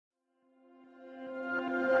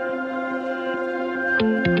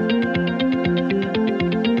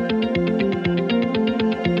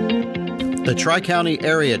The Tri-County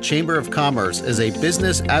Area Chamber of Commerce is a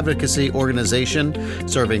business advocacy organization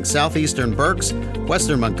serving southeastern Berks,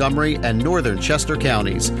 western Montgomery, and northern Chester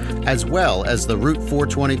counties, as well as the Route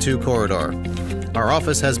 422 corridor. Our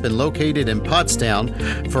office has been located in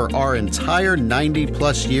Pottstown for our entire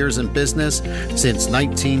 90-plus years in business since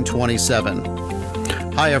 1927.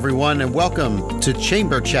 Hi, everyone, and welcome to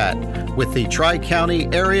Chamber Chat with the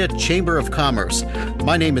Tri-County Area Chamber of Commerce.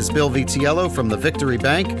 My name is Bill Vitiello from the Victory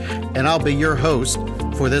Bank, and I'll be your host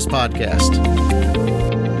for this podcast.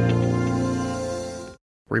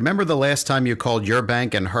 Remember the last time you called your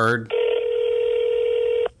bank and heard?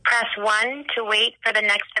 Press 1 to wait for the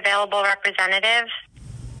next available representative.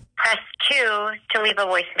 Press 2 to leave a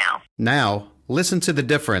voicemail. Now, listen to the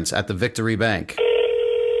difference at the Victory Bank.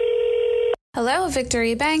 Hello,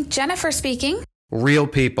 Victory Bank. Jennifer speaking. Real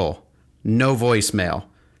people. No voicemail.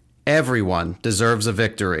 Everyone deserves a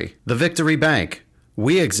victory. The Victory Bank.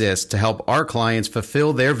 We exist to help our clients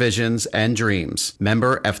fulfill their visions and dreams.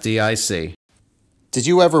 Member FDIC. Did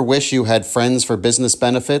you ever wish you had friends for business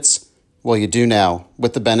benefits? Well, you do now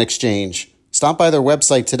with the Ben Exchange. Stop by their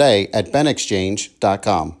website today at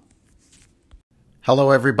benexchange.com.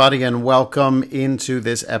 Hello, everybody, and welcome into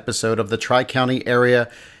this episode of the Tri-County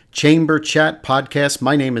Area Chamber Chat Podcast.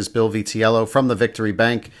 My name is Bill Vitiello from the Victory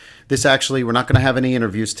Bank. We're not going to have any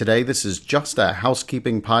interviews today. This is just a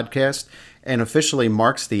housekeeping podcast and officially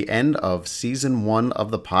marks the end of season 1 of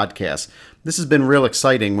the podcast. This has been real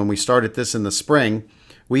exciting. When we started this in the spring,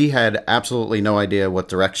 we had absolutely no idea what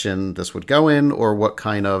direction this would go in or what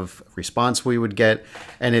kind of response we would get,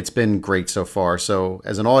 and it's been great so far. So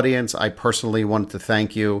as an audience, I personally wanted to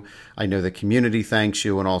thank you. I know the community thanks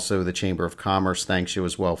you, and also the Chamber of Commerce thanks you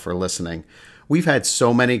as well for listening. We've had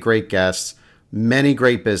so many great guests, many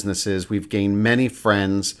great businesses. We've gained many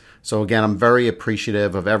friends. So again, I'm very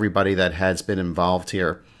appreciative of everybody that has been involved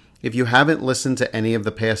here. If you haven't listened to any of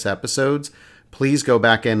the past episodes, please go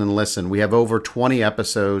back in and listen. We have over 20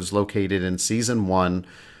 episodes located in season 1.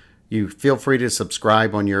 You feel free to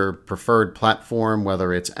subscribe on your preferred platform,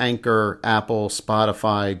 whether it's Anchor, Apple,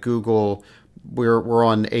 Spotify, Google. We're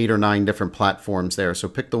on 8 or 9 different platforms there, so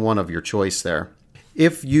pick the one of your choice there.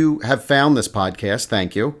 If you have found this podcast,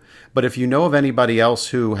 thank you. But if you know of anybody else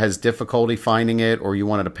who has difficulty finding it, or you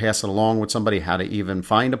wanted to pass it along with somebody how to even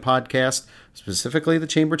find a podcast, specifically the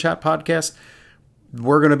Chamber Chat podcast,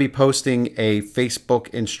 we're going to be posting a Facebook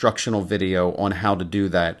instructional video on how to do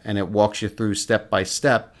that. And it walks you through step by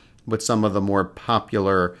step with some of the more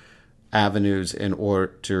popular avenues in order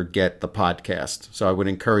to get the podcast. So I would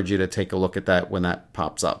encourage you to take a look at that when that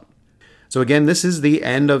pops up. So again, this is the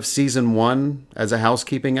end of season 1 as a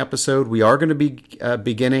housekeeping episode. We are going to be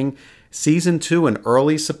beginning season 2 in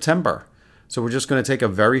early September. So we're just going to take a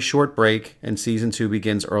very short break, and season 2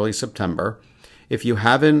 begins early September. If you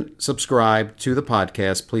haven't subscribed to the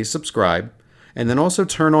podcast, please subscribe, and then also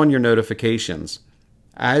turn on your notifications.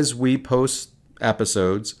 As we post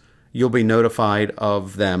episodes, you'll be notified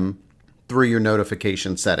of them through your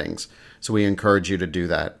notification settings. So we encourage you to do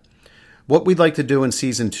that. What we'd like to do in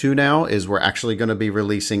season 2 now is we're actually going to be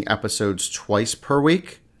releasing episodes twice per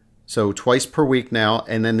week. So twice per week now,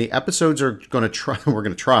 and then the episodes are going to try, we're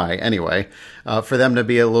going to try anyway, for them to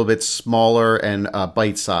be a little bit smaller and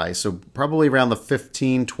bite-sized. So probably around the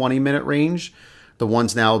 15, 20-minute range. The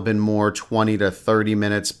ones now have been more 20 to 30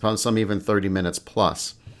 minutes, some even 30 minutes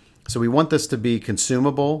plus. So we want this to be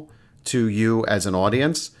consumable to you as an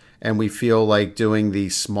audience, and we feel like doing the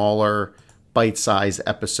smaller bite-sized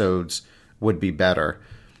episodes would be better.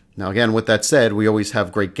 Now, again, with that said, we always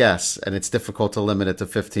have great guests, and it's difficult to limit it to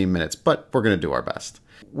 15 minutes, but we're going to do our best.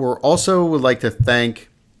 We're also would like to thank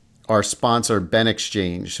our sponsor, Ben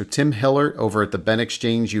Exchange. So Tim Hillert over at the Ben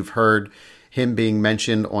Exchange, you've heard him being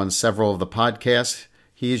mentioned on several of the podcasts.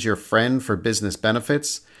 He is your friend for business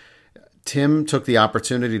benefits. Tim took the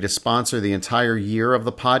opportunity to sponsor the entire year of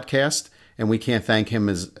the podcast, and we can't thank him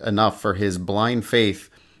enough for his blind faith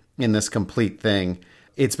in this complete thing.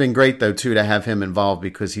 It's been great, though, too, to have him involved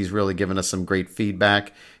because he's really given us some great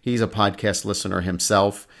feedback. He's a podcast listener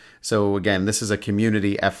himself. So, again, this is a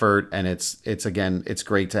community effort, and it's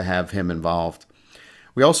great to have him involved.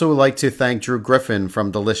 We also would like to thank Drew Griffin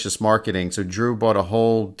from Delicious Marketing. So Drew brought a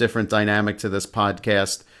whole different dynamic to this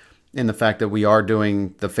podcast in the fact that we are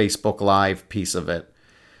doing the Facebook Live piece of it.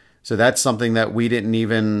 So that's something that we didn't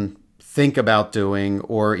even think about doing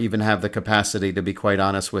or even have the capacity, to be quite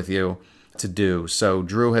honest with you, to do. So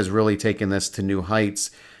Drew has really taken this to new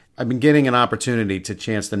heights. I've been getting an opportunity to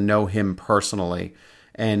chance to know him personally.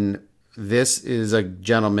 And this is a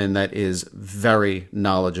gentleman that is very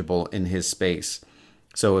knowledgeable in his space.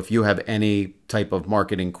 So if you have any type of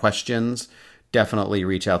marketing questions, definitely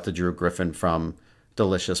reach out to Drew Griffin from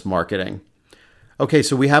Delicious Marketing. Okay,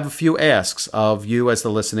 so we have a few asks of you as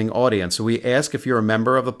the listening audience. So we ask if you're a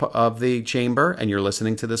member of the chamber and you're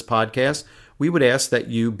listening to this podcast, we would ask that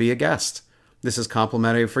you be a guest. This is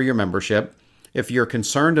complimentary for your membership. If you're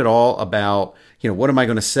concerned at all about, what am I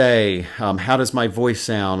going to say? How does my voice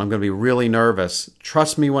sound? I'm going to be really nervous.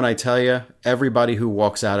 Trust me when I tell you, everybody who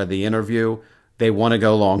walks out of the interview, they want to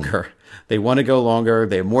go longer. They want to go longer.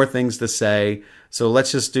 They have more things to say. So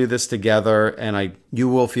let's just do this together, and you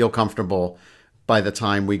will feel comfortable by the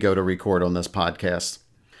time we go to record on this podcast.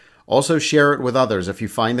 Also, share it with others. If you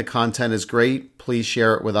find the content is great, please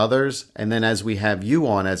share it with others. And then as we have you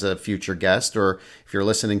on as a future guest, or if you're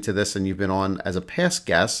listening to this and you've been on as a past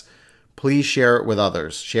guest, please share it with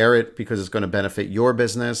others. Share it because it's going to benefit your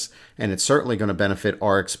business, and it's certainly going to benefit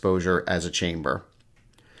our exposure as a chamber.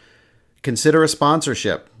 Consider a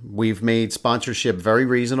sponsorship. We've made sponsorship very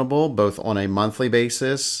reasonable, both on a monthly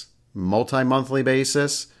basis, multi-monthly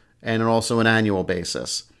basis, and also an annual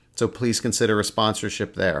basis. So please consider a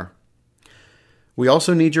sponsorship there. We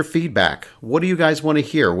also need your feedback. What do you guys want to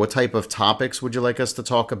hear? What type of topics would you like us to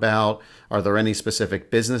talk about? Are there any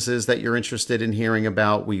specific businesses that you're interested in hearing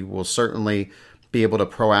about? We will certainly be able to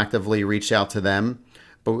proactively reach out to them.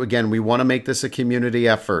 But again, we want to make this a community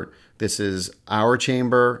effort. This is our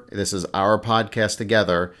chamber. This is our podcast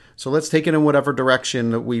together. So let's take it in whatever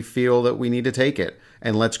direction that we feel that we need to take it,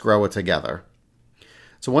 and let's grow it together.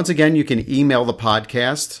 So once again, you can email the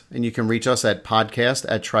podcast, and you can reach us at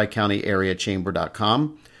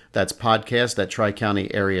podcast@TriCountyAreaChamber.com. That's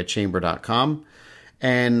podcast@TriCountyAreaChamber.com.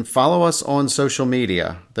 And follow us on social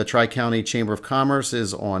media. The Tri-County Chamber of Commerce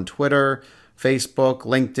is on Twitter, Facebook,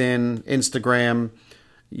 LinkedIn, Instagram,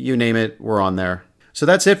 you name it, we're on there. So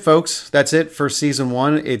that's it, folks. That's it for season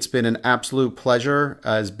 1. It's been an absolute pleasure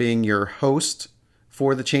as being your host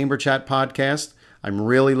for the Chamber Chat podcast. I'm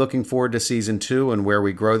really looking forward to season 2 and where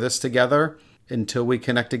we grow this together. Until we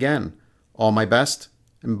connect again, all my best,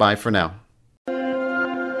 and bye for now.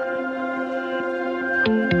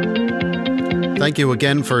 Thank you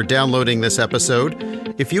again for downloading this episode.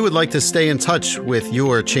 If you would like to stay in touch with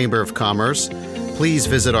your Chamber of Commerce, please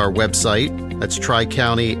visit our website. That's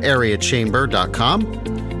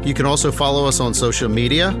TriCountyAreaChamber.com. You can also follow us on social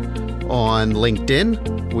media, on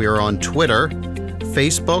LinkedIn. We are on Twitter,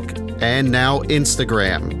 Facebook, and now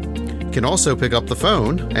Instagram. You can also pick up the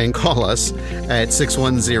phone and call us at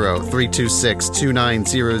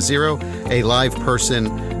 610-326-2900. A live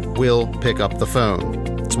person will pick up the phone.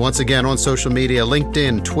 It's once again on social media,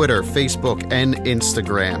 LinkedIn, Twitter, Facebook, and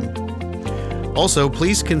Instagram. Also,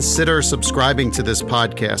 please consider subscribing to this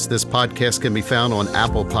podcast. This podcast can be found on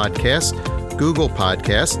Apple Podcasts, Google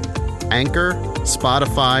Podcasts, Anchor,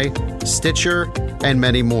 Spotify, Stitcher, and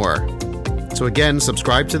many more. So again,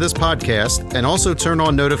 subscribe to this podcast and also turn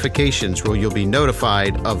on notifications where you'll be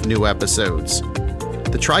notified of new episodes.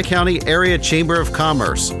 The Tri-County Area Chamber of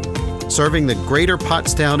Commerce, serving the greater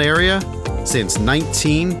Pottstown area since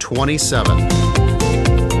 1927.